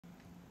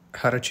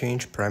how to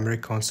change primary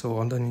console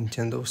on the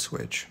Nintendo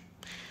Switch.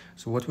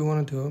 So what we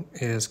want to do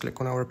is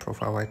click on our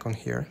profile icon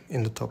here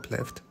in the top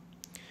left.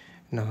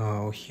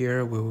 Now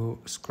here we will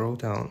scroll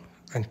down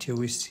until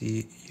we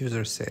see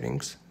user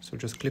settings. So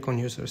just click on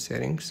user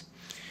settings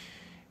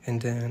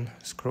and then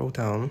scroll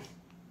down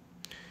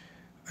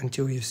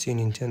until you see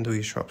Nintendo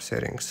eShop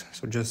settings.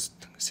 So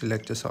just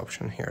select this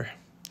option here.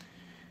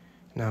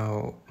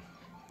 Now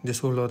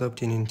this will load up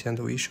the Nintendo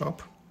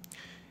eShop,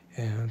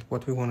 and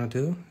what we want to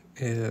do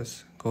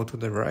is go to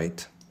the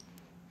right,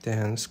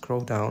 then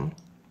scroll down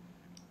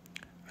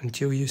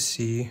until you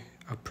see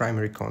a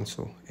primary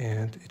console,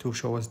 and it will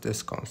show us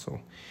this console.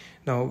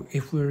 Now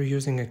if we're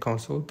using a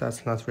console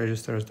that's not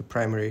registered as the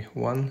primary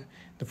one,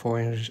 the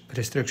following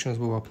restrictions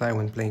will apply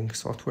when playing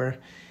software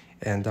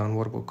and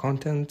downloadable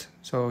content.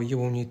 So you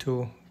will need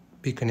to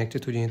be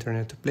connected to the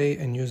internet to play,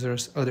 and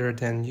users other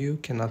than you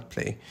cannot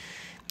play.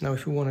 Now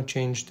if you want to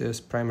change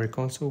this primary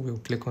console, we'll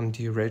click on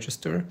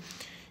deregister.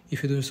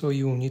 If you do so,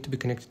 you will need to be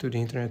connected to the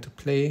internet to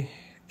play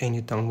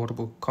any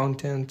downloadable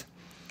content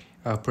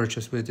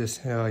purchased with this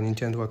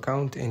Nintendo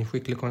account. And if we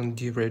click on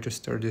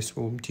deregister, this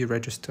will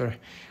deregister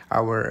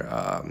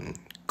our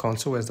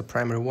console as the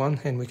primary one,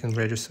 and we can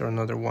register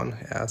another one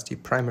as the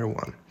primary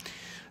one.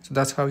 So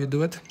that's how you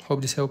do it.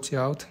 Hope this helps you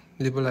out.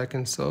 Leave a like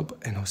and sub,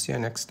 and I'll see you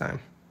next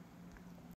time.